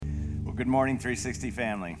Well, good morning, 360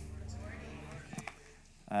 family.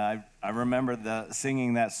 I remember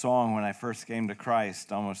singing that song when I first came to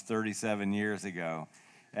Christ almost 37 years ago.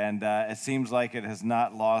 And it seems like it has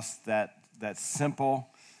not lost that simple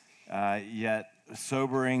yet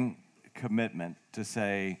sobering commitment to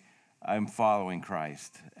say, I'm following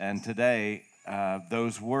Christ. And today,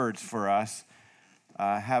 those words for us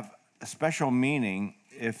have a special meaning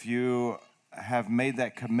if you have made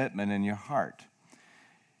that commitment in your heart.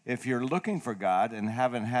 If you're looking for God and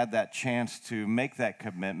haven't had that chance to make that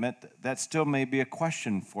commitment, that still may be a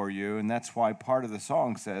question for you, and that's why part of the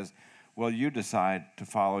song says, well, you decide to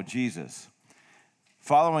follow Jesus.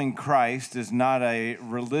 Following Christ is not a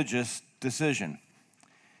religious decision.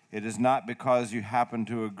 It is not because you happen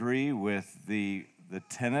to agree with the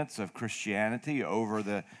tenets of Christianity over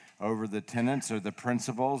the tenets or the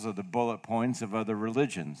principles or the bullet points of other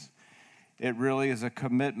religions. It really is a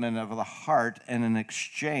commitment of the heart and an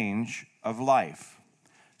exchange of life.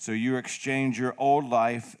 So you exchange your old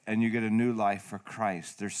life and you get a new life for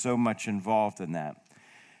Christ. There's so much involved in that.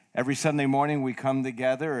 Every Sunday morning we come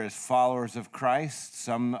together as followers of Christ.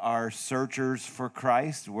 Some are searchers for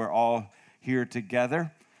Christ. We're all here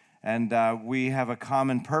together. And we have a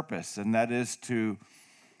common purpose, and that is to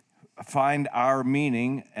find our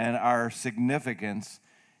meaning and our significance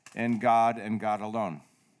in God and God alone.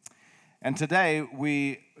 And today,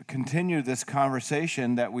 we continue this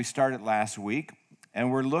conversation that we started last week,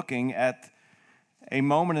 and we're looking at a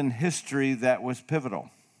moment in history that was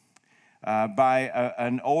pivotal. By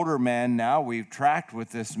an older man now, we've tracked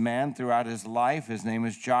with this man throughout his life. His name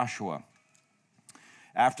is Joshua.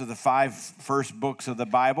 After the 5 first books of the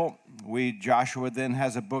Bible, Joshua then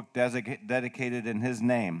has a book dedicated in his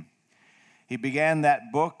name. He began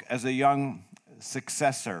that book as a young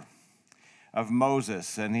successor of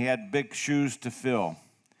Moses, and he had big shoes to fill.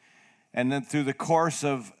 And then through the course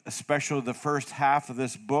of especially the first half of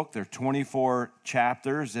this book, there are 24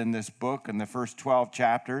 chapters in this book, and the first 12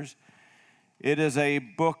 chapters, it is a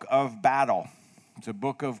book of battle. It's a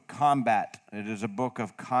book of combat. It is a book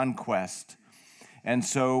of conquest. And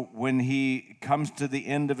so when he comes to the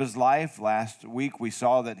end of his life, last week we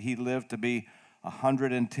saw that he lived to be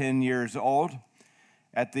 110 years old.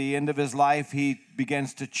 At the end of his life, he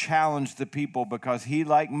begins to challenge the people because he,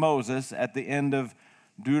 like Moses, at the end of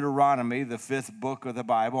Deuteronomy, the 5th book of the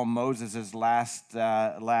Bible, Moses' last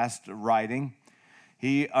writing,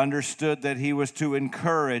 he understood that he was to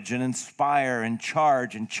encourage and inspire and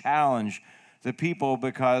charge and challenge the people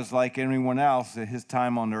because, like anyone else, his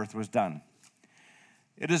time on earth was done.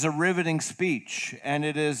 It is a riveting speech, and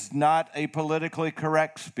it is not a politically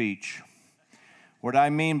correct speech. What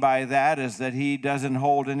I mean by that is that he doesn't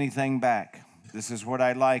hold anything back. This is what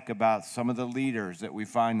I like about some of the leaders that we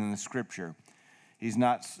find in the Scripture. He's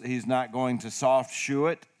not going to soft shoe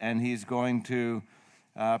it, and he's going to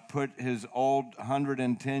put his old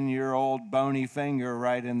 110-year-old bony finger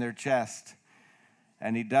right in their chest.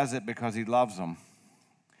 And he does it because he loves them.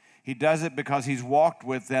 He does it because he's walked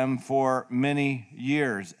with them for many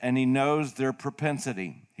years, and he knows their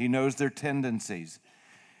propensity. He knows their tendencies.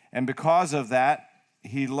 And because of that,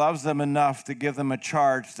 he loves them enough to give them a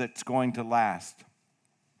charge that's going to last.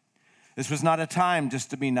 This was not a time just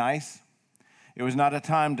to be nice. It was not a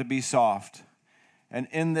time to be soft. And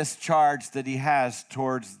in this charge that he has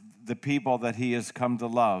towards the people that he has come to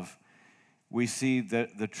love, we see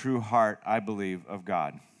the true heart, I believe, of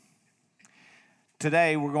God.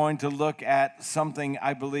 Today, we're going to look at something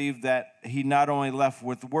I believe that he not only left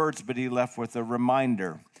with words, but he left with a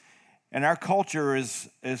reminder. And our culture is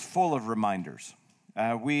full of reminders.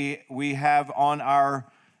 We have on our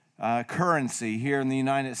currency here in the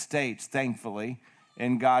United States, thankfully,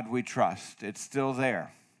 in God we trust. It's still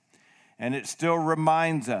there. And it still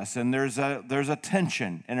reminds us, and there's a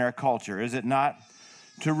tension in our culture, is it not?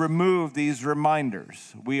 To remove these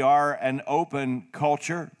reminders. We are an open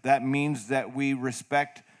culture. That means that we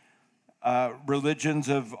respect religions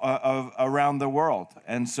of around the world.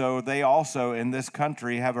 And so they also, in this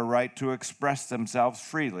country, have a right to express themselves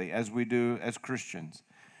freely, as we do as Christians.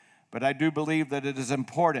 But I do believe that it is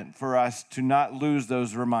important for us to not lose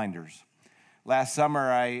those reminders. Last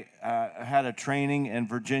summer, I had a training in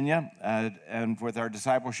Virginia and with our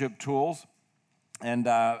discipleship tools. And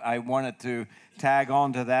I wanted to tag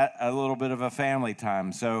on to that a little bit of a family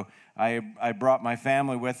time. So I brought my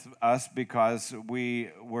family with us because we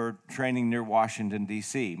were training near Washington,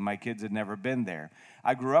 D.C. My kids had never been there.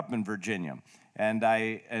 I grew up in Virginia,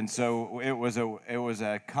 and so it was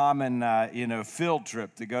a common field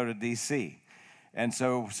trip to go to D.C. And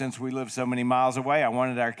so since we live so many miles away, I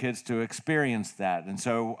wanted our kids to experience that. And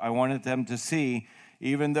so I wanted them to see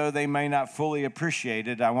even though they may not fully appreciate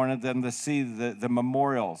it. I wanted them to see the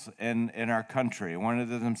memorials in our country. I wanted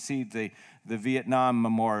them to see the Vietnam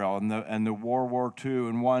Memorial and the World War II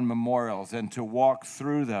and I memorials, and to walk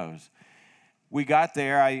through those. We got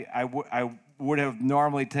there. I would have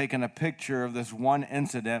normally taken a picture of this one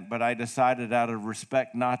incident, but I decided out of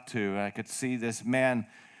respect not to. I could see this man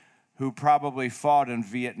who probably fought in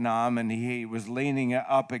Vietnam, and he was leaning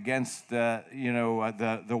up against the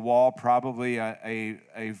wall, probably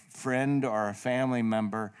a friend or a family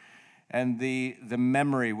member, and the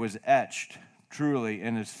memory was etched truly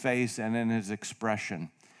in his face and in his expression.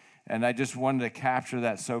 And I just wanted to capture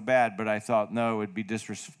that so bad, but I thought, no, it would be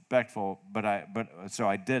disrespectful, so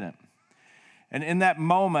I didn't. And in that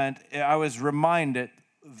moment, I was reminded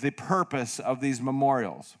the purpose of these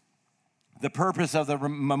memorials. The purpose of the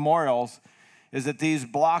memorials is that these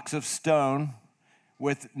blocks of stone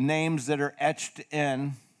with names that are etched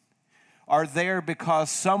in are there because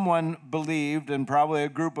someone believed, and probably a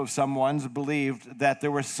group of someones believed, that there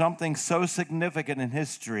was something so significant in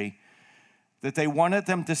history that they wanted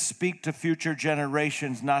them to speak to future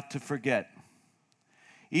generations not to forget.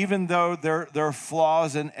 Even though there are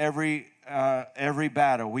flaws in every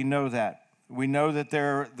battle, we know that. We know that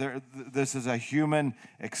this is a human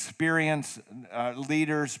experience.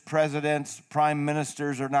 Leaders, presidents, prime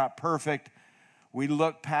ministers are not perfect. We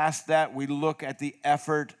look past that. We look at the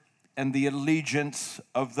effort and the allegiance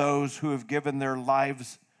of those who have given their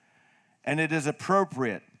lives. And it is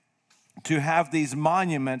appropriate to have these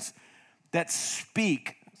monuments that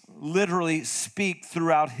literally speak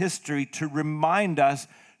throughout history to remind us,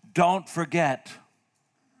 don't forget.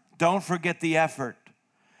 Don't forget the effort.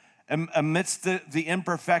 Amidst the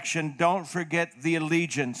imperfection, don't forget the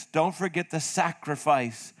allegiance. Don't forget the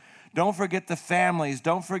sacrifice. Don't forget the families.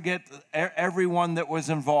 Don't forget everyone that was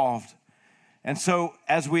involved. And so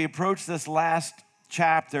as we approach this last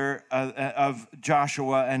chapter of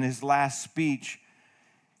Joshua and his last speech,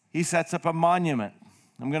 he sets up a monument.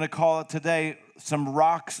 I'm going to call it today some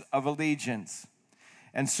rocks of allegiance.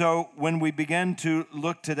 And so when we begin to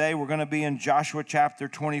look today, we're going to be in Joshua chapter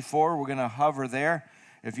 24. We're going to hover there.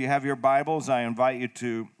 If you have your Bibles, I invite you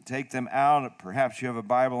to take them out. Perhaps you have a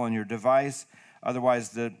Bible on your device.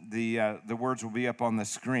 Otherwise, the words will be up on the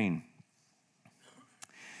screen.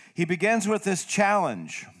 He begins with this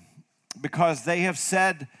challenge because they have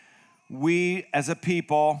said, we as a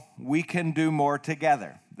people, we can do more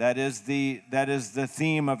together. That is the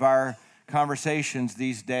theme of our conversations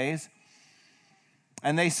these days.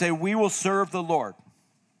 And they say, we will serve the Lord.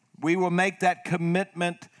 We will make that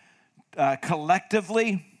commitment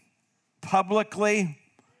collectively, publicly,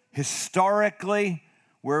 historically.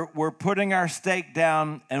 We're putting our stake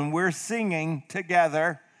down and we're singing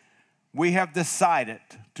together, we have decided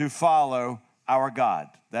to follow our God.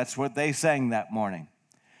 That's what they sang that morning.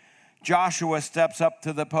 Joshua steps up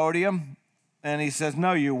to the podium and he says,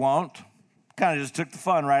 no, you won't. Kind of just took the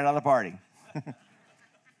fun right out of the party.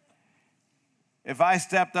 If I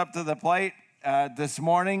stepped up to the plate this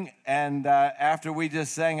morning and after we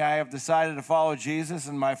just sang, I have decided to follow Jesus,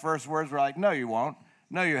 and my first words were like, no, you won't.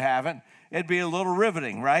 No, you haven't. It'd be a little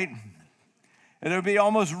riveting, right? It would be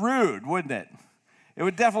almost rude, wouldn't it? It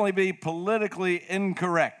would definitely be politically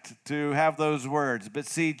incorrect to have those words. But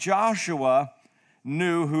see, Joshua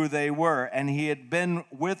knew who they were, and he had been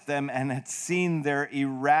with them and had seen their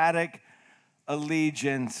erratic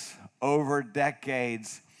allegiance over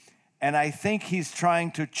decades. And I think he's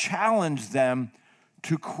trying to challenge them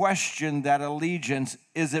to question that allegiance.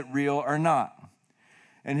 Is it real or not?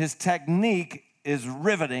 And his technique is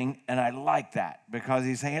riveting, and I like that because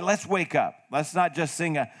he's saying, hey, let's wake up. Let's not just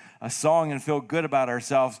sing a song and feel good about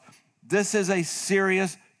ourselves. This is a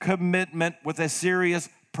serious commitment with a serious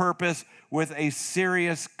purpose, with a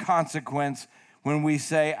serious consequence when we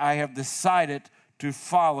say, I have decided to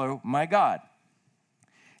follow my God.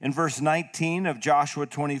 In verse 19 of Joshua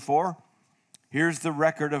 24, here's the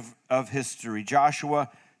record of history. Joshua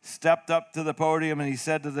stepped up to the podium and he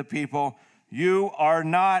said to the people, you are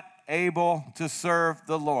not able to serve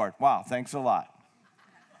the Lord. Wow, thanks a lot.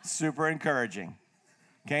 Super encouraging.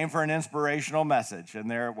 Came for an inspirational message, and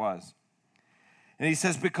there it was. And he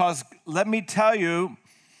says, because let me tell you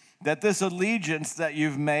that this allegiance that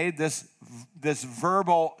you've made, this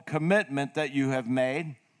verbal commitment that you have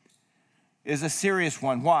made, is a serious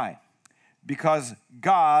one. Why? Because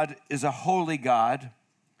God is a holy God,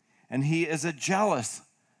 and he is a jealous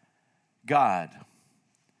God.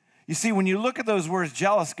 You see, when you look at those words,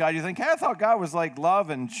 jealous God, you think, hey, I thought God was like love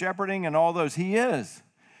and shepherding and all those. He is.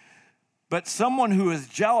 But someone who is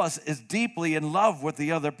jealous is deeply in love with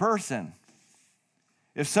the other person.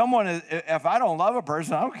 If I don't love a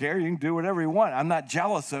person, I don't care. You can do whatever you want. I'm not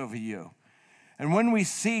jealous over you. And when we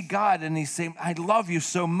see God and he's saying, I love you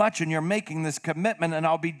so much and you're making this commitment, and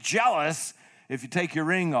I'll be jealous if you take your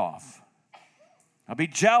ring off. I'll be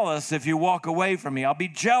jealous if you walk away from me. I'll be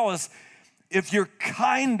jealous if you're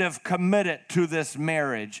kind of committed to this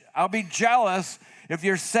marriage. I'll be jealous if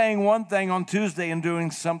you're saying one thing on Tuesday and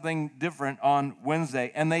doing something different on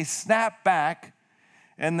Wednesday. And they snap back,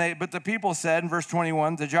 but the people said in verse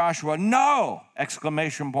 21 to Joshua, no!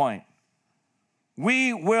 Exclamation point.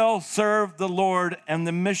 We will serve the Lord, and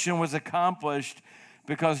the mission was accomplished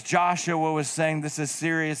because Joshua was saying, this is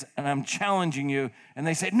serious, and I'm challenging you. And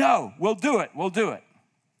they said, no, we'll do it, we'll do it.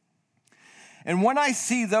 And when I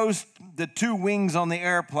see the two wings on the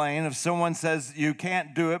airplane, if someone says you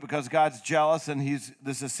can't do it because God's jealous and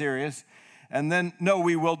this is serious, and then, no,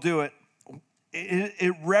 we will do it,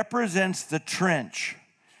 it represents the trench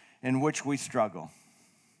in which we struggle.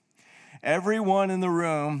 Everyone in the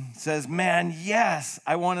room says, man, yes,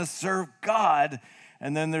 I want to serve God.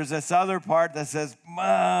 And then there's this other part that says,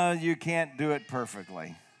 you can't do it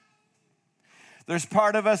perfectly. There's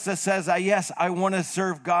part of us that says, yes, I want to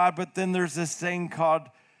serve God, but then there's this thing called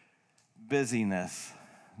busyness.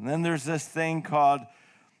 And then there's this thing called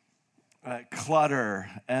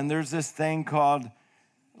clutter. And there's this thing called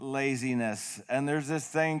laziness. And there's this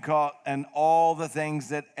thing called, and all the things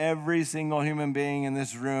that every single human being in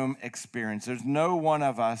this room experiences. There's no one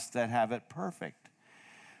of us that have it perfect.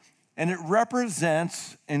 And it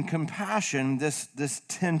represents in compassion this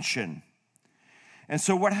tension. And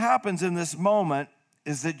so what happens in this moment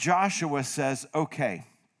is that Joshua says, okay,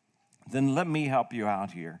 then let me help you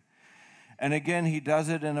out here. And again, he does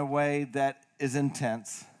it in a way that is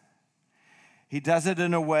intense. He does it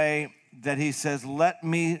in a way that he says, let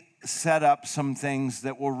me set up some things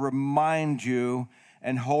that will remind you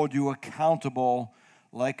and hold you accountable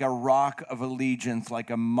like a rock of allegiance, like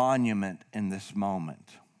a monument in this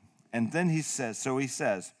moment. And then he says,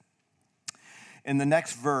 in the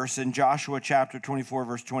next verse, in Joshua chapter 24,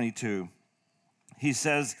 verse 22,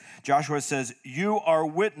 Joshua says, you are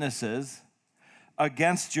witnesses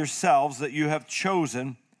against yourselves that you have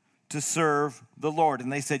chosen to serve the Lord.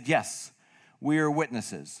 And they said, yes, we are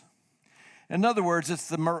witnesses. In other words, it's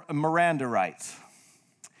the Miranda rights.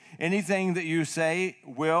 Anything that you say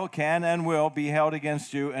can, and will be held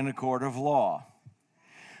against you in a court of law.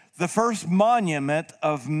 The first monument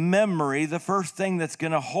of memory, the first thing that's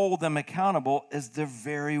going to hold them accountable is their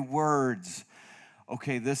very words.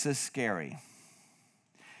 Okay, this is scary.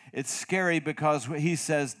 It's scary because he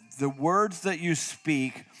says the words that you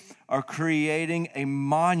speak are creating a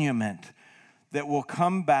monument that will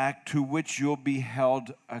come back to which you'll be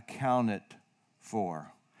held accounted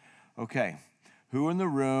for. Okay, who in the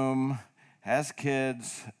room has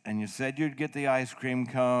kids and you said you'd get the ice cream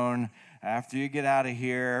cone after you get out of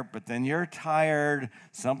here, but then you're tired,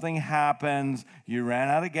 something happens, you ran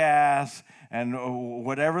out of gas, and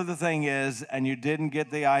whatever the thing is, and you didn't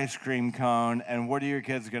get the ice cream cone, and what are your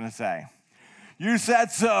kids going to say? You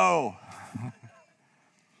said so.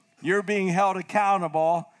 You're being held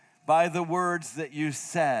accountable by the words that you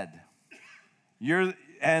said.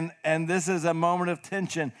 And this is a moment of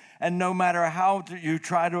tension, and no matter how you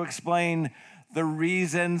try to explain the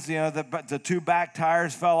reasons, the two back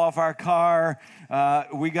tires fell off our car,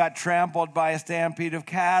 we got trampled by a stampede of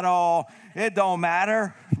cattle, it don't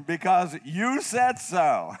matter because you said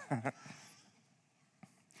so.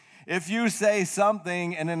 If you say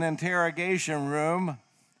something in an interrogation room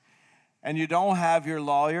and you don't have your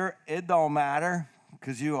lawyer, it don't matter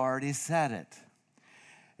because you already said it.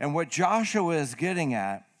 And what Joshua is getting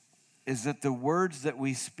at is that the words that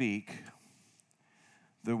we speak,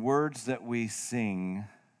 the words that we sing,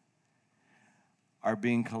 are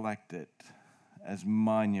being collected as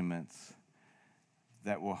monuments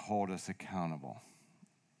that will hold us accountable.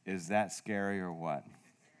 Is that scary or what?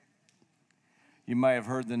 You might have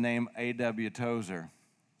heard the name A.W. Tozer.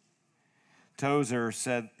 Tozer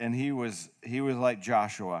said, and he was like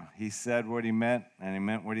Joshua. He said what he meant, and he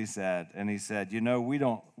meant what he said. And he said,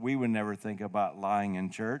 we would never think about lying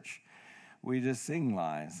in church. We just sing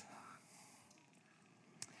lies.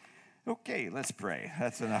 Okay, let's pray.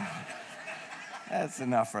 That's enough. That's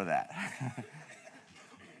enough for that.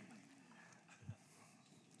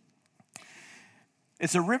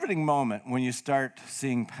 It's a riveting moment when you start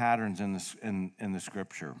seeing patterns in the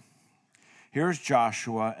scripture. Here's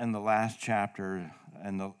Joshua in the last chapter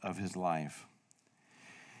of his life.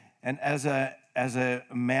 And as a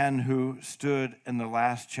man who stood in the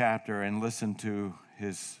last chapter and listened to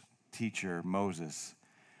his teacher, Moses,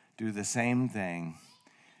 do the same thing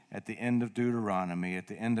at the end of Deuteronomy, at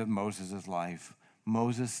the end of Moses' life,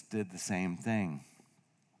 Moses did the same thing.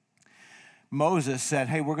 Moses said,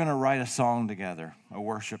 hey, we're going to write a song together, a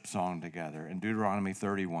worship song together, in Deuteronomy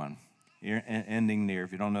 31, ending near,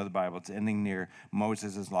 if you don't know the Bible, it's ending near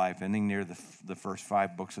Moses' life, ending near the first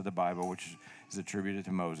 5 books of the Bible, which is attributed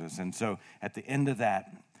to Moses. And so at the end of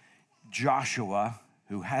that, Joshua,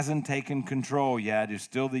 who hasn't taken control yet, who's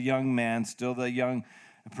still the young man, still the young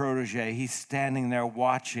protege, he's standing there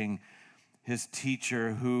watching his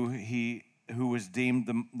teacher, who was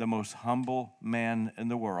deemed the most humble man in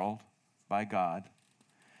the world by God.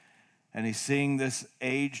 And he's seeing this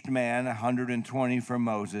aged man, 120 from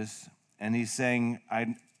Moses, and he's saying,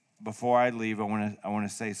 before I leave, I want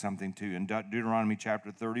to say something to you. In Deuteronomy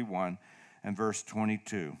chapter 31 and verse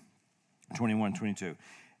 22.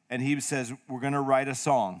 And he says, we're going to write a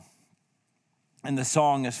song. And the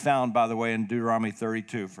song is found, by the way, in Deuteronomy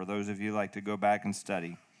 32, for those of you who like to go back and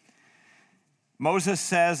study. Moses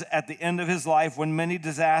says at the end of his life, when many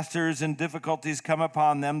disasters and difficulties come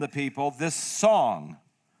upon them, the people, this song,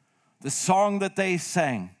 the song that they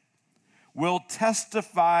sang, will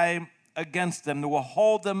testify against them, that will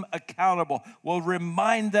hold them accountable, will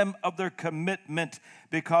remind them of their commitment,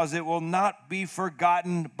 because it will not be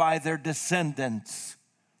forgotten by their descendants.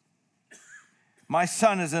 My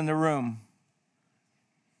son is in the room.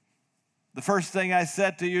 The first thing I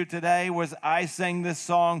said to you today was I sang this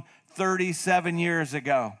song 37 years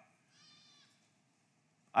ago.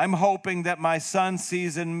 I'm hoping that my son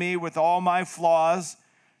sees in me, with all my flaws,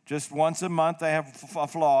 just once a month I have a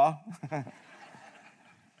flaw.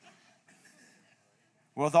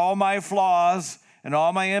 With all my flaws and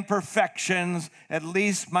all my imperfections, at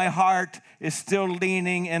least my heart is still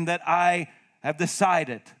leaning in that I have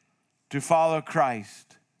decided to follow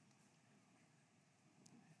Christ.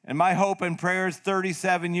 And my hope and prayer is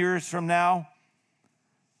 37 years from now,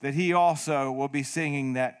 that he also will be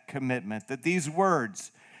singing that commitment, that these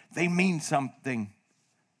words, they mean something.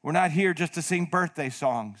 We're not here just to sing birthday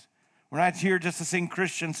songs. We're not here just to sing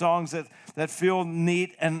Christian songs that feel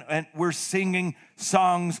neat, and we're singing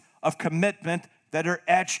songs of commitment that are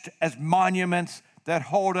etched as monuments that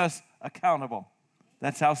hold us accountable.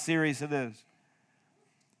 That's how serious it is.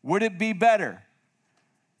 Would it be better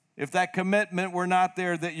if that commitment were not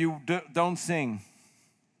there, that you don't sing?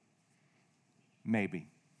 Maybe.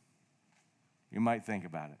 You might think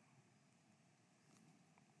about it.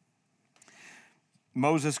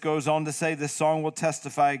 Moses goes on to say, this song will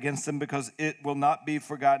testify against them because it will not be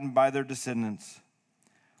forgotten by their descendants.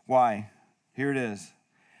 Why? Here it is.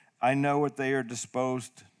 I know what they are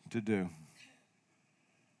disposed to do.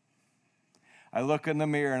 I look in the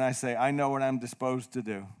mirror and I say, I know what I'm disposed to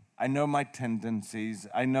do. I know my tendencies.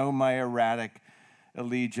 I know my erratic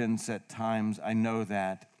allegiance at times. I know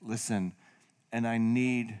that. Listen, and I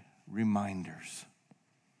need reminders.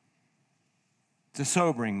 It's a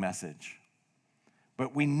sobering message,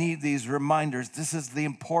 but we need these reminders. This is the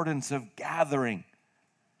importance of gathering.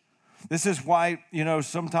 This is why,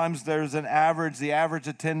 sometimes there's the average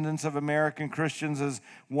attendance of American Christians is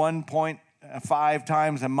 1.5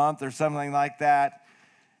 times a month or something like that.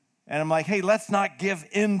 And I'm like, hey, let's not give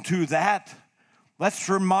into that. Let's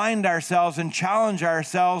remind ourselves and challenge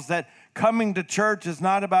ourselves that coming to church is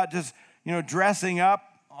not about just, dressing up,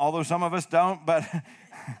 although some of us don't, but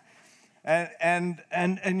and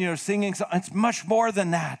singing. It's much more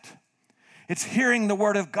than that. It's hearing the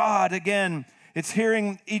word of God again. It's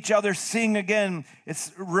hearing each other sing again.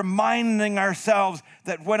 It's reminding ourselves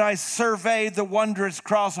that when I survey the wondrous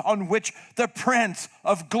cross on which the Prince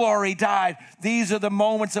of Glory died, these are the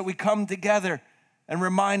moments that we come together and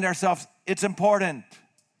remind ourselves it's important.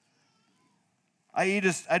 I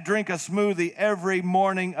drink a smoothie every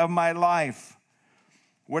morning of my life.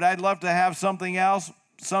 Would I love to have something else?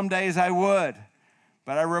 Some days I would.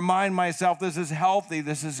 But I remind myself this is healthy,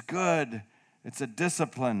 this is good. It's a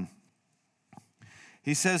discipline.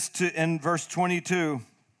 He says in verse 22,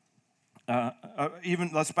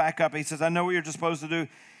 let's back up. He says, I know what you're supposed to do,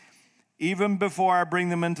 even before I bring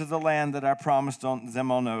them into the land that I promised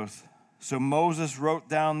them on oath. So Moses wrote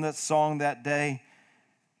down that song that day,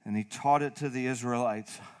 and he taught it to the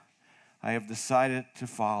Israelites. I have decided to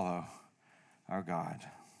follow our God.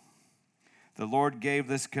 The Lord gave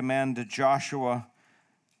this command to Joshua,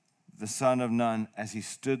 the son of Nun, as he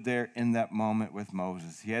stood there in that moment with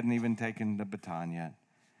Moses. He hadn't even taken the baton yet.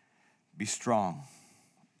 Be strong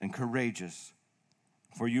and courageous,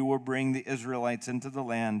 for you will bring the Israelites into the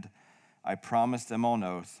land I promised them on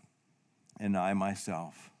oath, and I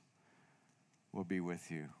myself will be with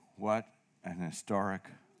you. What an historic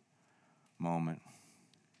moment.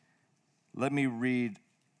 Let me read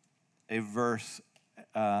a verse,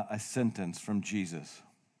 a sentence from Jesus.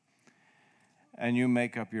 and you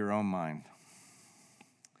make up your own mind.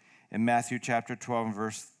 In Matthew chapter 12 and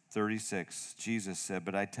verse 36, Jesus said,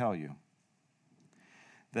 "But I tell you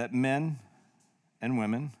that men and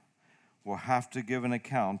women will have to give an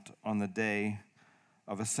account on the day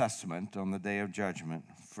of assessment, on the day of judgment,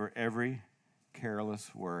 for every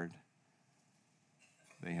careless word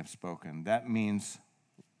they have spoken." That means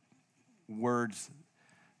words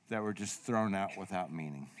that were just thrown out without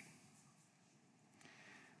meaning.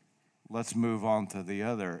 Let's move on to the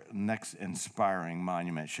other next inspiring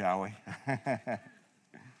monument, shall we?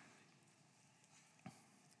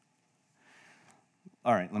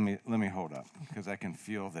 All right, let me hold up because I can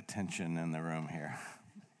feel the tension in the room here.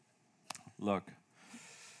 Look,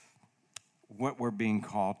 what we're being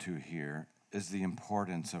called to here is the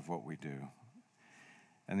importance of what we do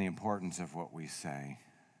and the importance of what we say.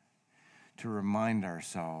 To remind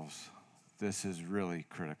ourselves this is really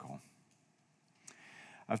critical.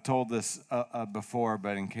 I've told this before,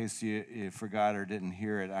 but in case you forgot or didn't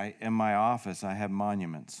hear it, in my office I have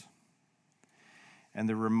monuments. And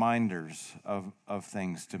the reminders of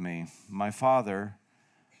things to me. My father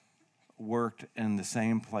worked in the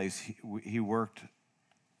same place. He worked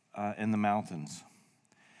in the mountains.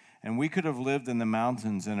 And we could have lived in the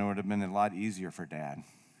mountains and it would have been a lot easier for Dad.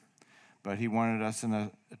 But he wanted us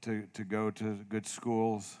to go to good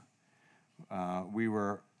schools. We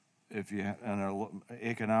were, if you in an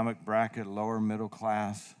economic bracket, lower middle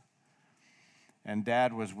class. And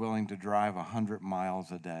Dad was willing to drive 100 miles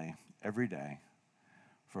a day, every day,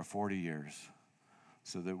 for 40 years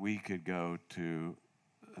so that we could go to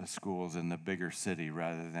schools in the bigger city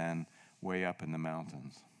rather than way up in the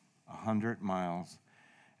mountains. 100 miles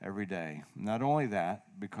every day. Not only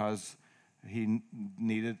that, because he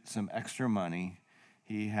needed some extra money,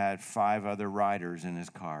 he had 5 other riders in his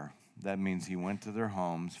car. That means he went to their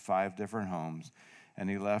homes, 5 different homes, and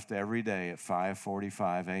he left every day at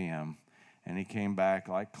 5:45 a.m., and he came back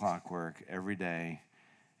like clockwork every day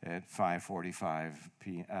at 5:45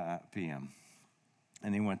 p.m.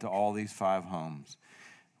 And he went to all these 5 homes.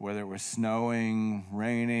 Whether it was snowing,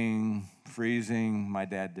 raining, freezing, my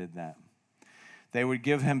dad did that. They would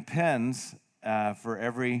give him pens for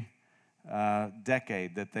every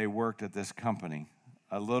decade that they worked at this company.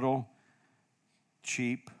 A little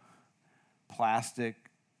cheap, plastic,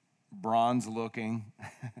 bronze-looking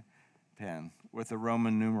pen with a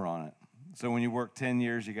Roman numeral on it. So when you work 10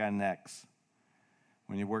 years, you got an X.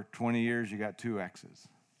 When you work 20 years, you got 2 X's.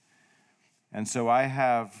 And so I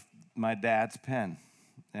have my dad's pen,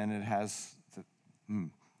 and it has the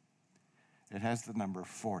number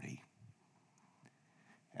 40.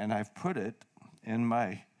 And I've put it in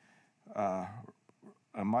my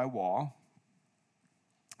on my wall,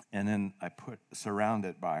 and then I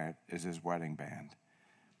surrounded by it is his wedding band,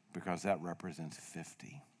 because that represents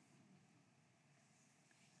 50.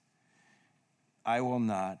 I will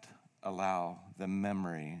not allow the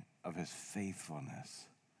memory of his faithfulness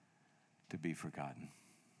to be forgotten.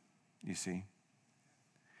 You see?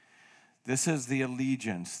 This is the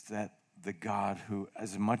allegiance that the God who,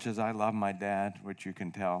 as much as I love my dad, which you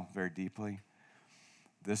can tell very deeply,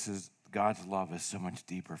 this is God's love is so much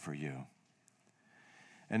deeper for you.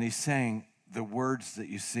 And he's saying, the words that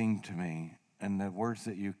you sing to me and the words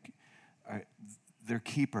that they're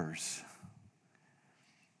keepers,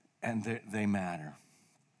 and they matter.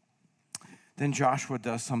 Then Joshua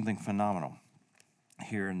does something phenomenal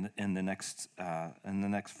here in the next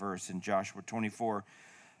verse, in Joshua 24,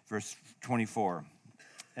 verse 24.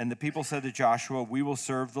 And the people said to Joshua, "We will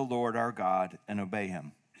serve the Lord our God and obey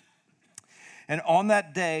him." And on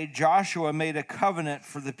that day, Joshua made a covenant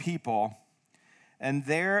for the people. And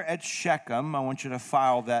there at Shechem, I want you to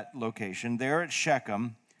file that location, there at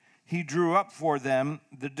Shechem, he drew up for them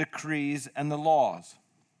the decrees and the laws.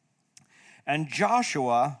 And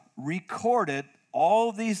Joshua recorded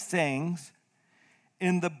all these things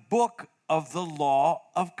in the book of the law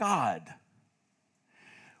of God.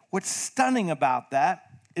 What's stunning about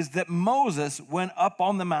that is that Moses went up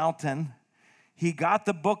on the mountain. He got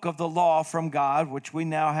the book of the law from God, which we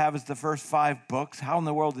now have as the first 5 books. How in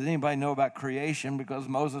the world did anybody know about creation? Because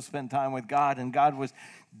Moses spent time with God, and God was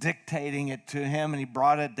dictating it to him, and he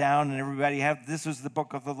brought it down, and everybody had, this was the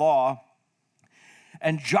book of the law.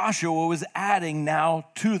 And Joshua was adding now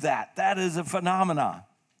to that. That is a phenomenon.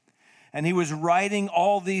 And he was writing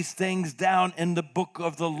all these things down in the book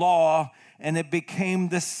of the law, and it became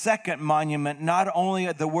the second monument, not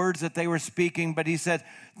only the words that they were speaking, but he said,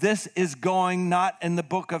 this is going not in the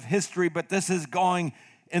book of history, but this is going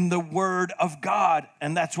in the word of God.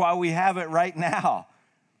 And that's why we have it right now.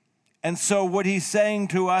 And so what he's saying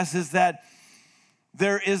to us is that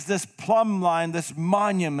there is this plumb line, this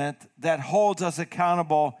monument that holds us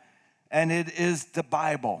accountable, and it is the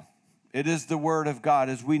Bible. It is the Word of God.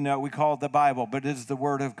 As we know, we call it the Bible, but it is the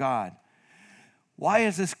Word of God. Why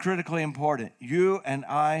is this critically important? You and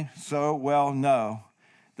I so well know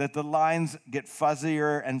that the lines get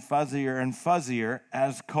fuzzier and fuzzier and fuzzier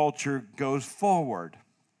as culture goes forward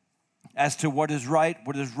as to what is right,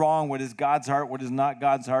 what is wrong, what is God's heart, what is not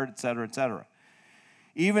God's heart, et cetera, et cetera.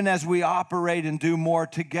 Even as we operate and do more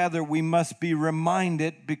together, we must be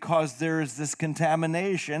reminded, because there is this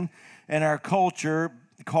contamination in our culture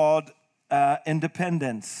called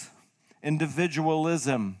independence,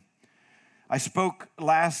 individualism. I spoke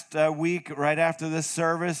last week, right after this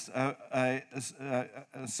service.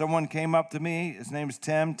 Someone came up to me. His name is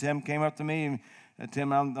Tim. Tim came up to me.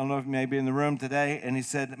 Tim, I don't know if he may be in the room today. And he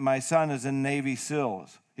said, my son is in Navy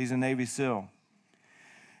SEALs. He's a Navy SEAL.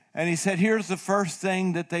 And he said, here's the first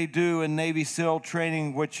thing that they do in Navy SEAL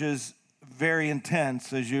training, which is very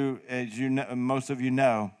intense, as you know, most of you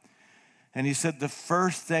know. And he said the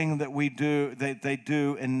first thing that they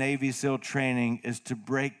do in Navy SEAL training is to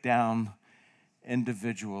break down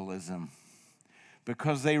individualism,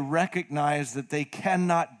 because they recognize that they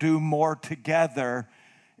cannot do more together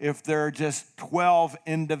if there are just 12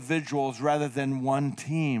 individuals rather than one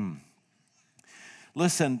team.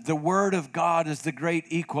 Listen, the Word of God is the great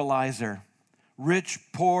equalizer. Rich,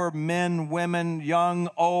 poor, men, women, young,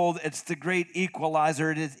 old, it's the great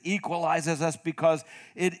equalizer. It equalizes us because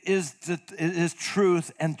it is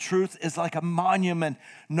truth, and truth is like a monument.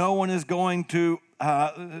 No one is going to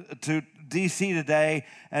D.C. today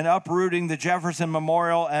and uprooting the Jefferson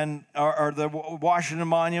Memorial or the Washington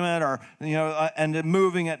Monument, or and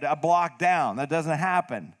moving it a block down. That doesn't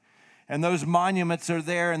happen. And those monuments are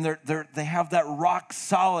there, and they have that rock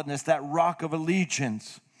solidness, that rock of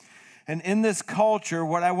allegiance. And in this culture,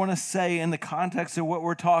 what I want to say in the context of what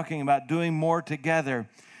we're talking about, doing more together,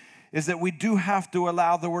 is that we do have to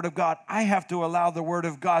allow the Word of God. I have to allow the Word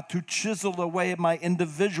of God to chisel away at my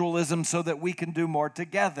individualism so that we can do more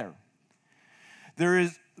together.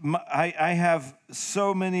 I have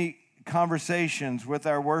so many conversations with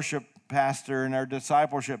our worship pastor and our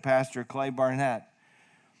discipleship pastor, Clay Barnett,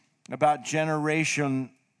 about generational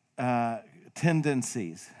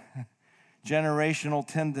tendencies. Generational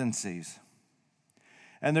tendencies.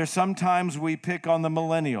 And there's sometimes we pick on the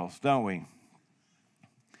millennials, don't we?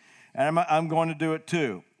 And I'm going to do it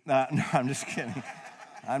too. No, I'm just kidding.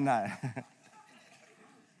 I'm not.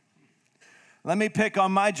 Let me pick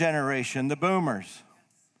on my generation, the boomers.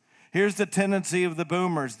 Here's the tendency of the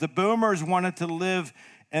boomers. The boomers wanted to live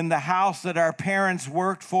in the house that our parents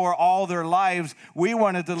worked for all their lives. We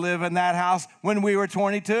wanted to live in that house when we were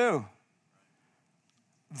 22.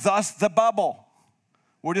 Thus the bubble.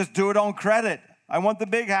 We'll just do it on credit. I want the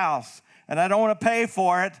big house, and I don't want to pay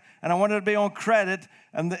for it, and I want it to be on credit.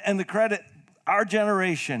 And the credit, our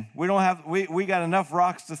generation, we got enough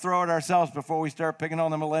rocks to throw at ourselves before we start picking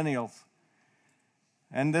on the millennials.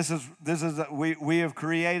 And we have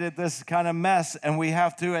created this kind of mess, and we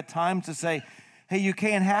have to at times to say, hey, you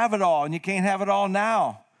can't have it all, and you can't have it all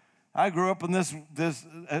now. I grew up in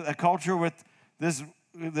a culture with this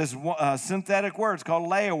synthetic word. It's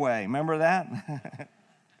called layaway. Remember that?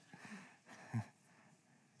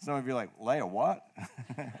 Some of you are like, lay a what?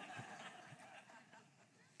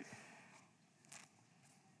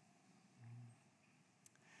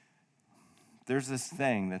 There's this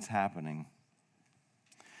thing that's happening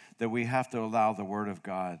that we have to allow the Word of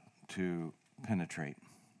God to penetrate.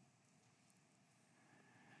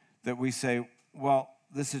 That we say, well,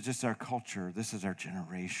 this is just our culture. This is our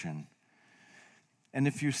generation. And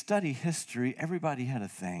if you study history, everybody had a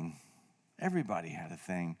thing. Everybody had a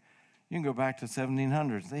thing. You can go back to the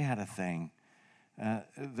 1700s. They had a thing.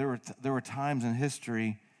 There were times in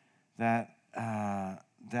history that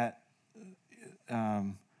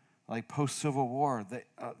like post-Civil War,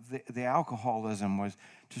 the alcoholism was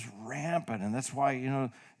just rampant, and that's why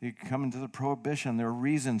you come into the Prohibition. There are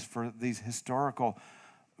reasons for these historical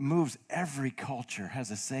moves. Every culture has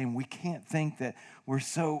the same. We can't think that we're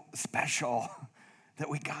so special, that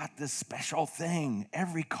we got this special thing.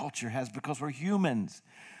 Every culture has, because we're humans.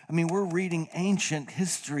 I mean, we're reading ancient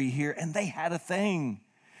history here, and they had a thing.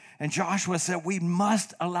 And Joshua said, we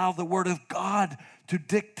must allow the Word of God to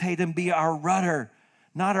dictate and be our rudder,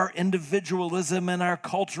 not our individualism and our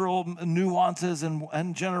cultural nuances and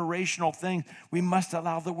generational things. We must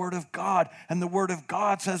allow the Word of God. And the Word of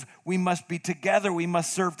God says we must be together. We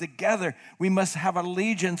must serve together. We must have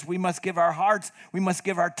allegiance. We must give our hearts. We must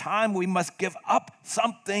give our time. We must give up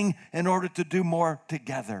something in order to do more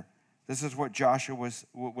together. This is what Joshua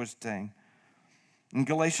was saying. In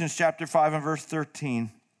Galatians chapter 5 and verse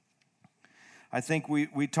 13, I think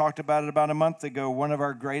we talked about it about a month ago. One of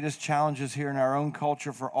our greatest challenges here in our own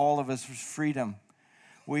culture for all of us is freedom.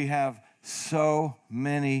 We have so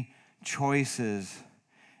many choices.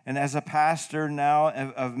 And as a pastor now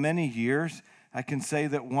of many years, I can say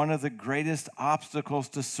that one of the greatest obstacles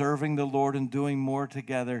to serving the Lord and doing more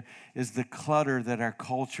together is the clutter that our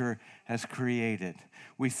culture has created.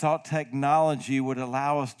 We thought technology would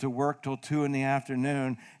allow us to work till 2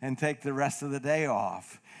 p.m. and take the rest of the day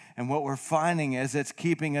off. And what we're finding is it's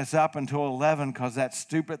keeping us up until 11 because that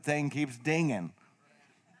stupid thing keeps dinging.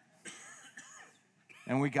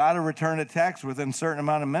 And we got to return a text within a certain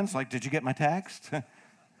amount of minutes, like, did you get my text? And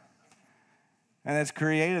it's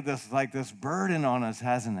created this burden on us,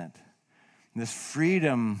 hasn't it? This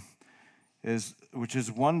freedom, which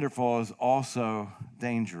is wonderful, is also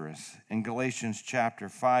dangerous. In Galatians chapter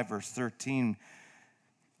 5, verse 13,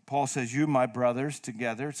 Paul says, you, my brothers,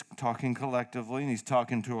 together, it's talking collectively, and he's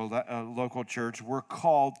talking to a local church, we're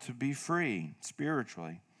called to be free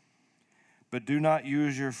spiritually. But do not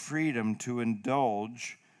use your freedom to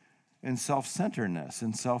indulge in self-centeredness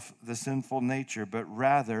and the sinful nature, but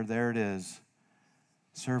rather, there it is,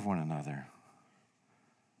 serve one another.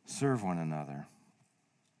 Serve one another.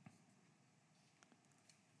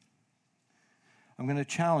 I'm going to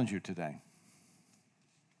challenge you today.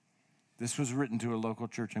 This was written to a local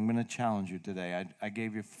church. I'm going to challenge you today. I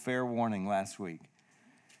gave you fair warning last week.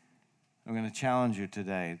 I'm going to challenge you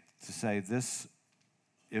today to say this,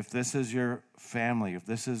 if this is your family, if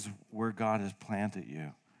this is where God has planted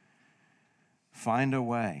you, find a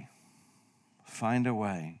way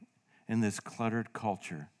in this cluttered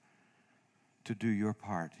culture to do your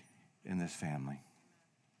part in this family.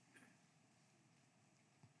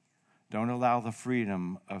 Don't allow the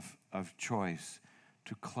freedom of choice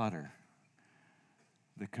to clutter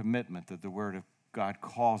the commitment that the Word of God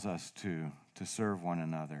calls us to serve one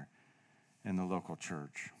another in the local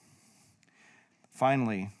church.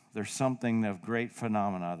 Finally, there's something of great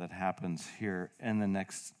phenomena that happens here in the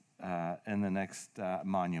next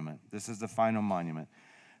monument. This is the final monument.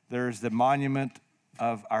 There's the monument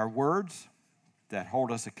of our words that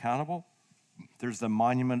hold us accountable. There's the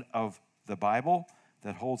monument of the Bible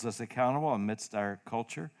that holds us accountable amidst our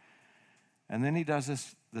culture. And then he does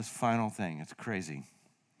this final thing. It's crazy.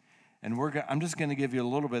 And I'm just going to give you a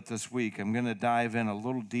little bit this week. I'm going to dive in a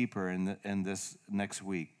little deeper in this next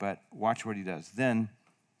week. But watch what he does. Then,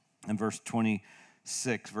 in verse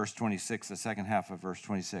 26, the second half of verse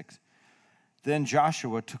 26, then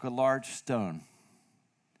Joshua took a large stone,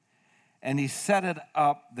 and he set it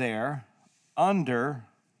up there under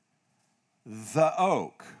the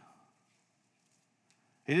oak.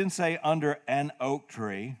 He didn't say under an oak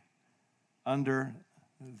tree, under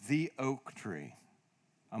the oak tree.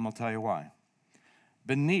 I'm going to tell you why.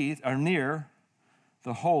 Beneath or near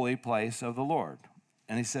the holy place of the Lord.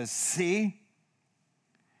 And he says, see,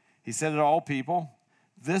 he said to all people,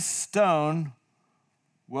 this stone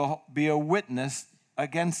will be a witness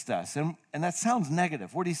against us. And that sounds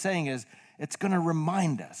negative. What he's saying is it's going to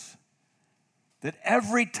remind us that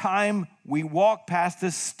every time we walk past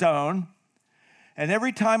this stone, and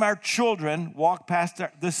every time our children walk past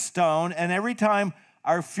this stone, and every time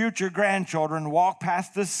our future grandchildren walk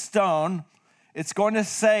past this stone, it's going to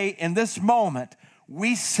say in this moment,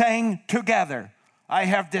 we sang together, I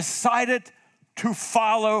have decided to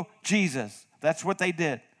follow Jesus. That's what they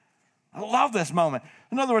did. I love this moment.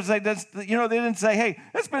 In other words, they didn't say, hey,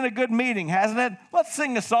 it's been a good meeting, hasn't it? Let's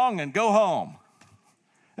sing a song and go home.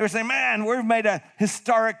 They were saying, man, we've made a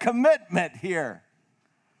historic commitment here.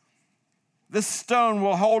 This stone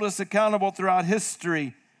will hold us accountable throughout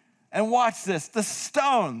history. And watch this. The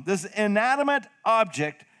stone, this inanimate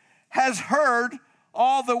object, has heard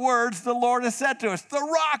all the words the Lord has said to us. The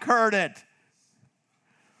rock heard it.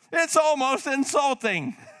 It's almost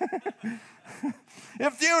insulting.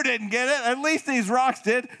 If you didn't get it, at least these rocks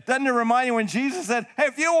did. Doesn't it remind you when Jesus said, hey,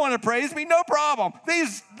 if you want to praise me, no problem.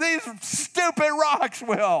 These stupid rocks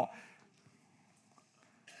will.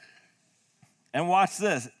 And watch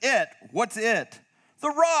this. What's it? The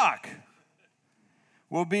rock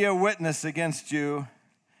will be a witness against you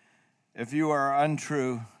if you are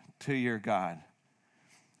untrue to your God.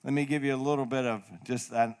 Let me give you a little bit of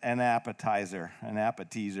just an appetizer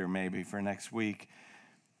maybe for next week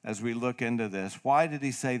as we look into this. Why did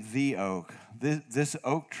he say the oak? This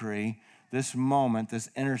oak tree, this moment, this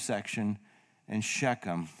intersection in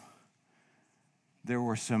Shechem, there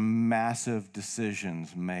were some massive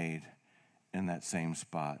decisions made in that same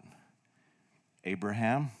spot.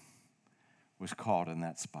 Abraham was called in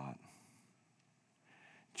that spot.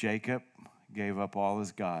 Jacob gave up all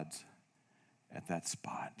his gods at that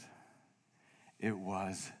spot. It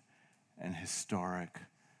was an historic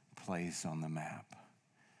place on the map.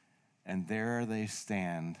 And there they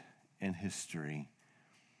stand in history.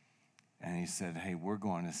 And he said, hey, we're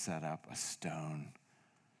going to set up a stone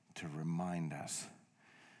to remind us,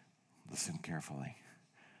 listen carefully,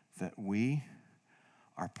 that we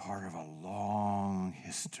are part of a long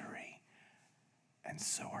history, and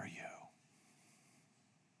so are you.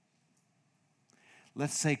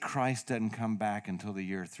 Let's say Christ doesn't come back until the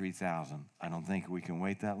year 3000. I don't think we can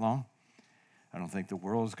wait that long. I don't think the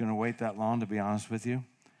world is going to wait that long, to be honest with you.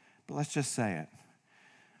 But let's just say it.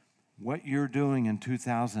 What you're doing in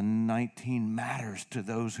 2019 matters to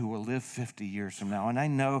those who will live 50 years from now. And I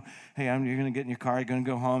know, hey, you're going to get in your car, you're going to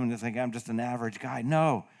go home and think I'm just an average guy.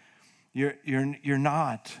 No, you're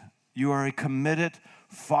not. You are a committed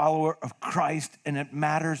follower of Christ, and it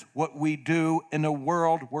matters what we do in a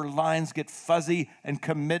world where lines get fuzzy and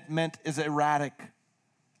commitment is erratic.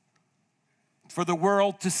 For the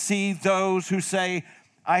world to see those who say,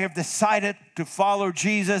 I have decided to follow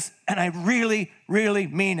Jesus, and I really, really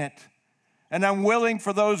mean it. And I'm willing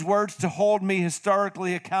for those words to hold me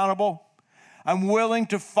historically accountable. I'm willing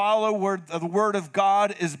to follow where the word of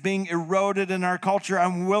God is being eroded in our culture.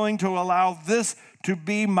 I'm willing to allow this to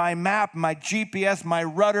be my map, my GPS, my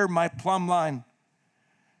rudder, my plumb line.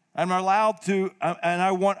 I'm allowed to, and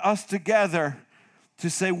I want us together to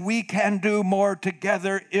say we can do more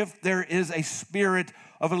together if there is a spirit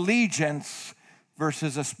of allegiance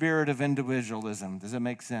versus a spirit of individualism. Does it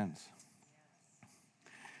make sense?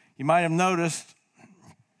 You might have noticed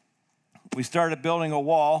we started building a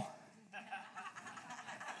wall.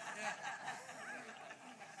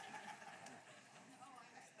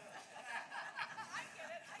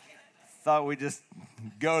 Thought we'd just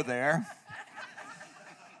go there.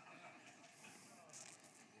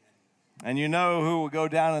 And you know who will go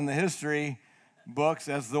down in the history books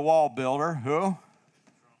as the wall builder? Who?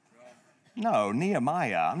 No,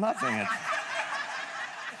 Nehemiah. I'm not thinking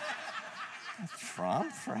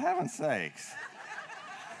Trump, for heaven's sakes.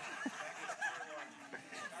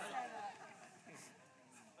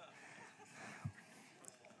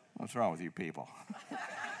 What's wrong with you people?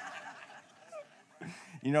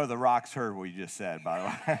 You know the rocks heard what you just said, by the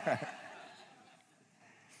way.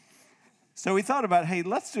 So we thought about, hey,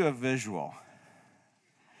 let's do a visual.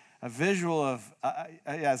 A visual of,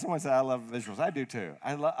 yeah, someone said I love visuals. I do too.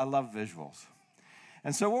 I love visuals.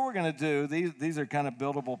 And so what we're going to do, these are kind of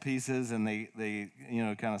buildable pieces, and they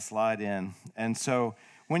kind of slide in. And so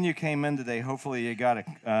when you came in today, hopefully you got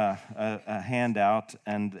a handout,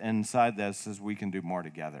 and inside that says we can do more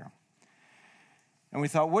together. And we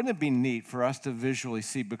thought, wouldn't it be neat for us to visually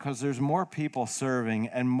see, because there's more people serving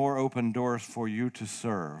and more open doors for you to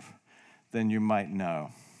serve than you might know.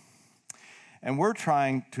 And we're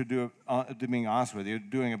trying to do, to being honest with you,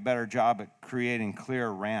 doing a better job at creating clear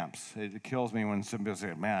ramps. It kills me when some people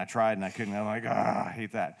say, man, I tried and I couldn't. I'm like, I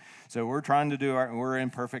hate that. So we're trying to do we're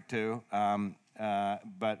imperfect too,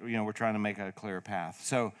 but we're trying to make a clear path.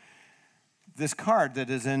 So this card that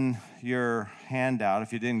is in your handout,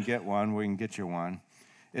 if you didn't get one, we can get you one.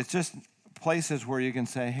 It's just places where you can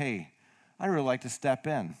say, hey, I'd really like to step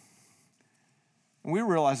in. And we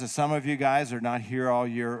realize that some of you guys are not here all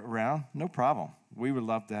year round. No problem. We would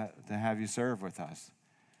love to have you serve with us,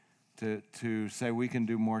 to say we can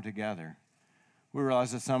do more together. We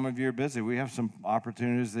realize that some of you are busy. We have some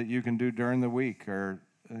opportunities that you can do during the week, or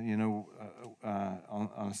on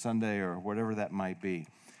a Sunday, or whatever that might be.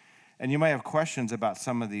 And you might have questions about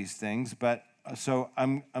some of these things, but so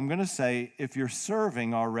I'm going to say, if you're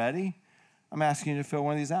serving already, I'm asking you to fill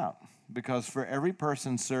one of these out, because for every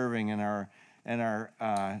person serving in our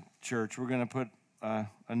church, we're going to put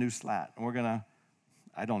a new slat, and we're going to,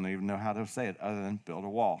 I don't even know how to say it other than build a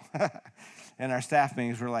wall. In our staff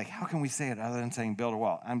meetings, we're like, how can we say it other than saying build a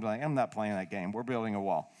wall? I'm like, I'm not playing that game. We're building a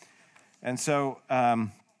wall. And so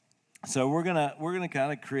we're gonna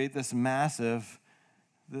kind of create this massive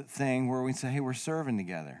thing where we say, hey, we're serving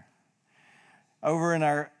together. Over in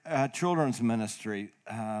our children's ministry,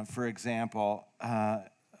 for example,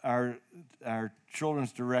 our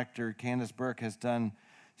children's director, Candace Burke,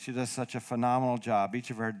 she does such a phenomenal job. Each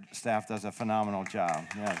of our staff does a phenomenal job.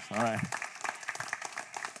 Yes, all right.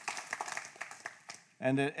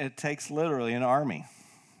 And it takes literally an army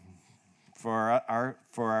for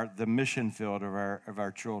the mission field of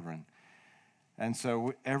our children. And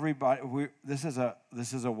so this is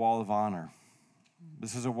a wall of honor.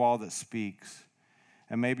 This is a wall that speaks.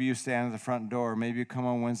 And maybe you stand at the front door. Maybe you come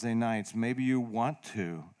on Wednesday nights. Maybe you want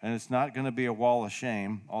to. And it's not going to be a wall of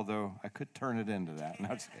shame, although I could turn it into that.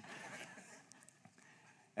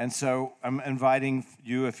 And so I'm inviting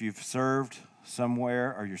you, if you've served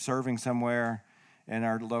somewhere or you're serving somewhere in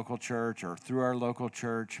our local church or through our local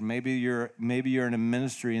church, maybe you're in a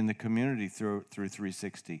ministry in the community through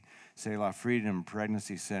 360, Selah Freedom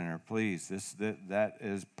Pregnancy Center. Please, that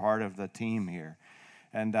is part of the team here.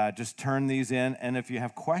 And just turn these in. And if you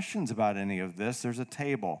have questions about any of this, there's a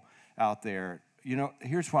table out there. You know,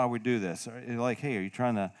 here's why we do this. You're like, hey, are you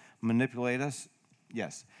trying to manipulate us?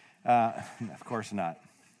 Yes. Of course not.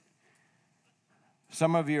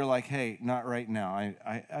 Some of you are like, hey, not right now.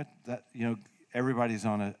 Everybody's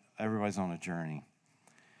on a journey.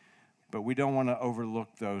 But we don't want to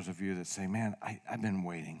overlook those of you that say, man, I've been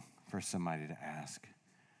waiting for somebody to ask.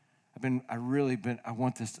 I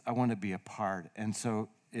want to be a part. And so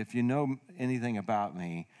if you know anything about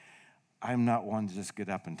me, I'm not one to just get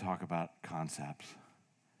up and talk about concepts.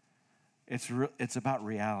 It's about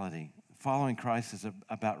reality. Following Christ is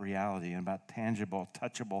about reality and about tangible,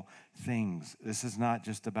 touchable things. This is not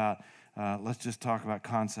just about, let's just talk about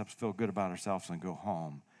concepts, feel good about ourselves, and go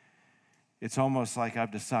home. It's almost like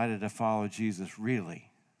I've decided to follow Jesus,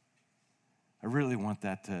 really. I really want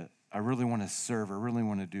to serve. I really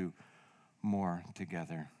want to do more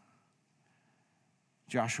together.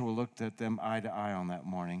 Joshua looked at them eye to eye on that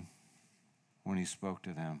morning when he spoke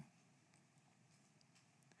to them.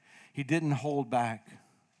 He didn't hold back.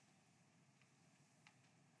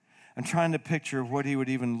 I'm trying to picture what he would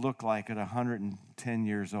even look like at 110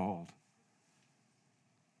 years old.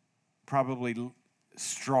 Probably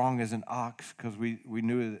strong as an ox, because we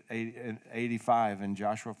knew at 85 in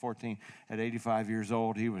Joshua 14, at 85 years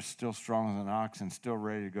old, he was still strong as an ox and still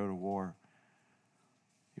ready to go to war.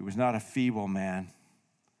 He was not a feeble man.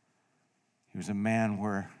 He was a man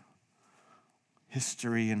where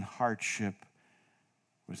history and hardship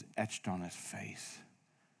was etched on his face.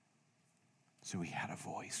 So he had a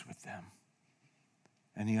voice with them.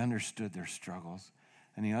 And he understood their struggles.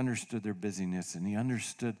 And he understood their busyness. And he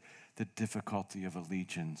understood the difficulty of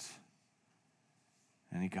allegiance.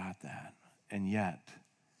 And he got that. And yet,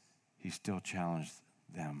 he still challenged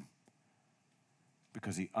them.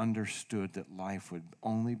 Because he understood that life would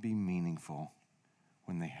only be meaningful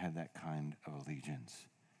when they had that kind of allegiance.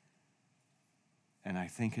 And I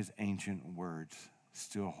think his ancient words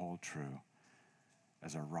still hold true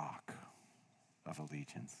as a rock of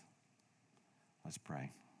allegiance. Let's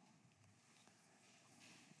pray.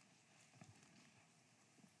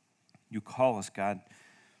 You call us, God,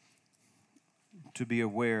 to be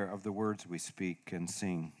aware of the words we speak and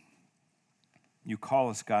sing. You call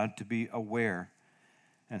us, God, to be aware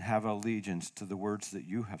and have allegiance to the words that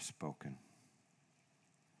you have spoken.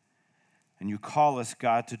 And you call us,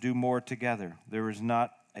 God, to do more together. There is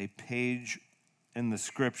not a page in the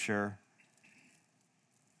scripture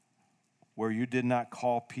where you did not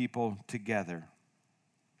call people together.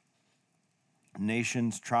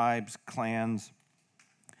 Nations, tribes, clans,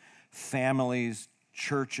 families,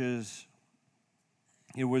 churches.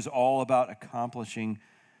 It was all about accomplishing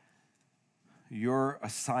your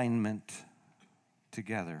assignment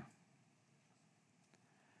together.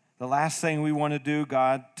 The last thing we want to do,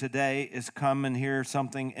 God, today is come and hear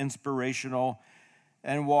something inspirational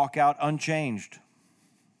and walk out unchanged.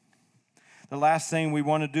 The last thing we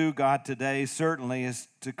want to do, God, today certainly is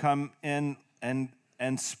to come in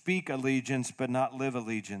and speak allegiance but not live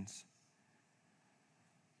allegiance.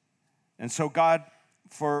 And so, God,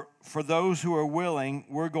 for those who are willing,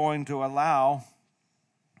 we're going to allow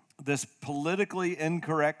this politically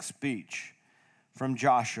incorrect speech from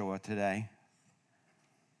Joshua today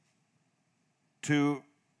to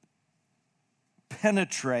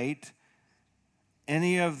penetrate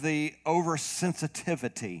any of the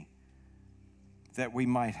oversensitivity that we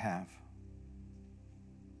might have.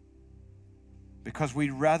 Because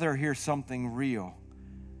we'd rather hear something real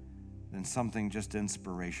than something just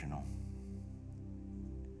inspirational.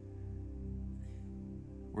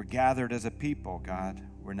 We're gathered as a people, God.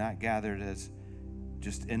 We're not gathered as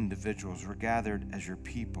just individuals. We're gathered as your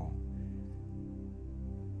people.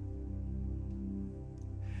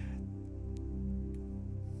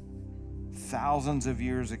 Thousands of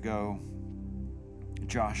years ago,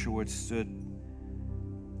 Joshua stood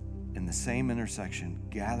in the same intersection,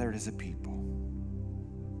 gathered as a people.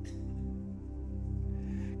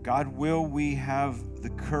 God, will we have the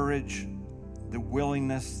courage, the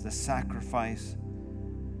willingness, the sacrifice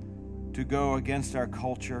to go against our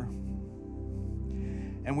culture?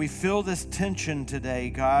 And we feel this tension today,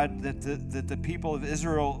 God, that the people of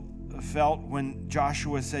Israel felt when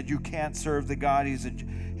Joshua said, you can't serve the God, he's a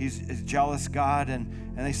jealous God,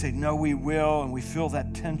 and they say, no, we will, and we feel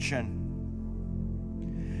that tension.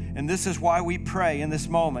 And this is why we pray in this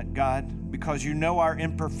moment, God, because you know our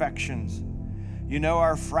imperfections. You know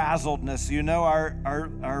our frazzledness. You know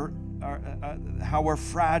our how we're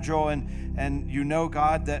fragile, and you know,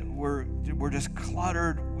 God, that we're just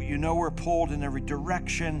cluttered. You know we're pulled in every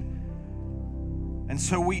direction. And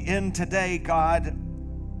so we end today, God,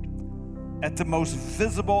 at the most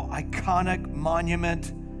visible, iconic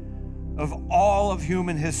monument of all of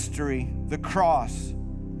human history, the cross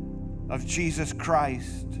of Jesus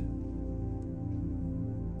Christ,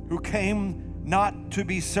 who came not to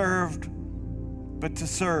be served, but to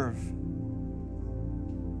serve.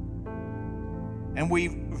 And we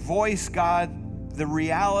voice, God, the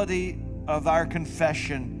reality of our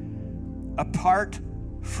confession. Apart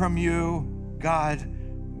from you, God,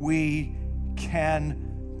 we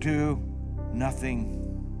can do nothing.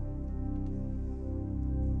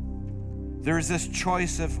 There is this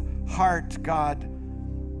choice of heart, God,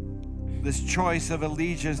 this choice of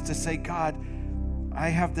allegiance to say, God,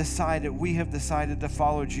 we have decided to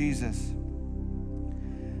follow Jesus.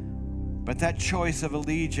 But that choice of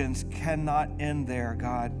allegiance cannot end there,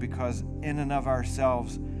 God, because in and of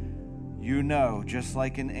ourselves, you know, just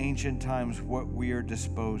like in ancient times, what we are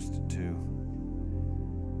disposed to.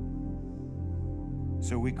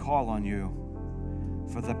 So we call on you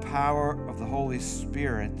for the power of the Holy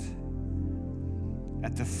Spirit.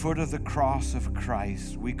 At the foot of the cross of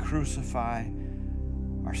Christ, we crucify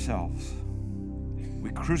ourselves. We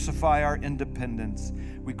crucify our independence.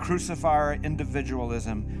 We crucify our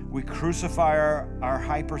individualism. We crucify our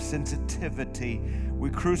hypersensitivity. We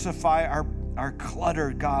crucify our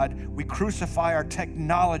clutter, God. We crucify our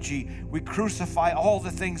technology. We crucify all the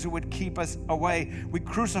things that would keep us away. We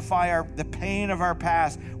crucify the pain of our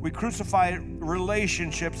past. We crucify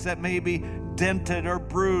relationships that may be dented or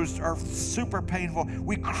bruised or super painful.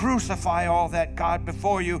 We crucify all that, God,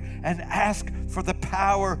 before you and ask for the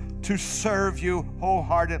power to serve you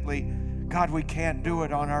wholeheartedly. God, we can't do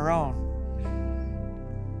it on our own.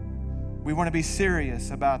 We want to be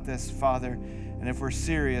serious about this, Father. And if we're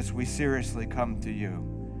serious, we seriously come to you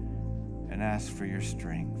and ask for your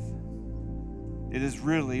strength. It is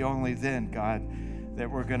really only then, God, that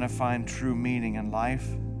we're going to find true meaning in life.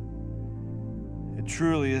 It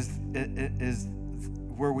truly is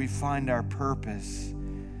where we find our purpose.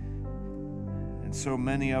 And so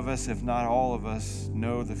many of us, if not all of us,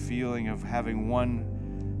 know the feeling of having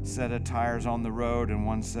one set of tires on the road and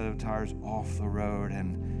one set of tires off the road.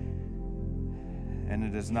 And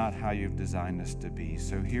it is not how you've designed us to be.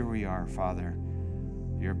 So here we are, Father,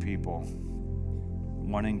 your people,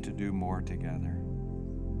 wanting to do more together.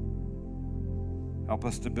 Help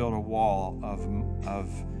us to build a wall of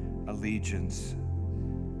allegiance,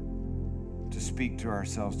 to speak to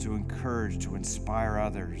ourselves, to encourage, to inspire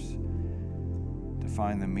others, to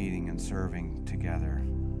find the meaning in serving together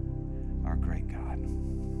our great God.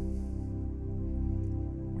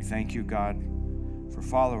 We thank you, God, for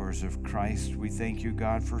followers of Christ. We thank you,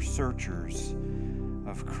 God, for searchers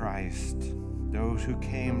of Christ, those who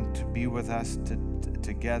came to be with us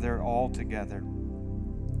together, all together.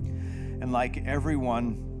 And like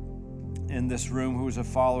everyone in this room who is a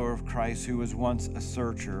follower of Christ, who was once a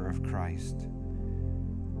searcher of Christ,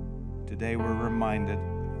 today we're reminded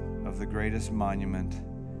of the greatest monument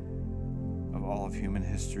of all of human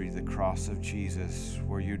history, the cross of Jesus,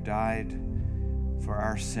 where you died for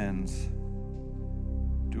our sins,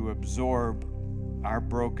 to absorb our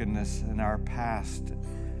brokenness and our past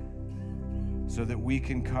so that we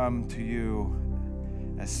can come to you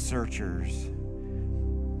as searchers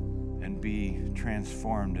and be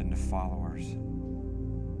transformed into followers.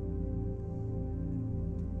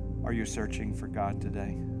 Are you searching for God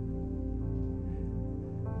today?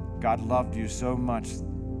 God loved you so much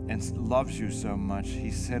and loves you so much,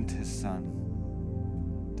 he sent his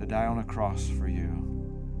son to die on a cross for you.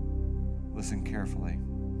 Listen carefully.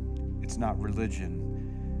 It's not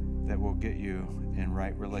religion that will get you in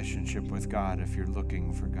right relationship with God if you're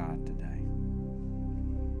looking for God today.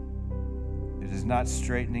 It is not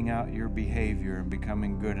straightening out your behavior and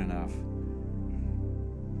becoming good enough.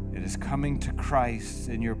 It is coming to Christ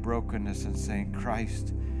in your brokenness and saying,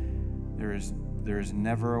 Christ, there is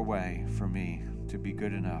never a way for me to be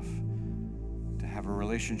good enough to have a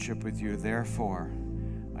relationship with you. Therefore,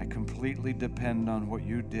 I completely depend on what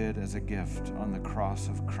you did as a gift on the cross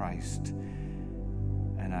of Christ,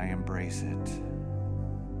 and I embrace it.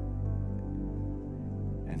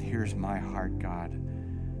 And here's my heart, God,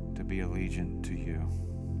 to be allegiant to you.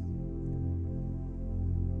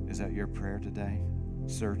 Is that your prayer today?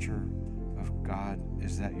 Searcher of God,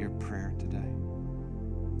 is that your prayer today?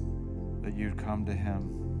 That you'd come to him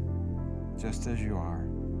just as you are.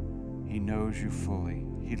 He knows you fully.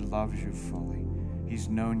 He loves you fully. He's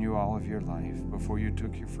known you all of your life before you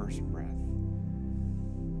took your first breath.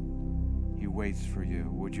 He waits for you.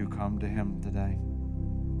 Would you come to him today?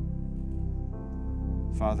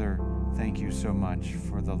 Father, thank you so much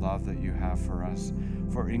for the love that you have for us,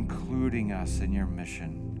 for including us in your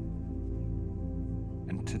mission.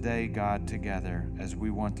 And today, God, together, as we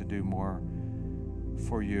want to do more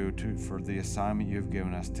for you, for the assignment you've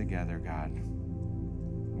given us together, God,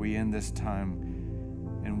 we end this time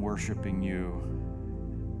in worshiping you.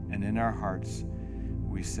 And in our hearts,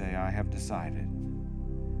 we say, I have decided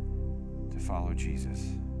to follow Jesus.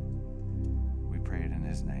 We pray it in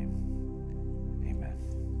his name.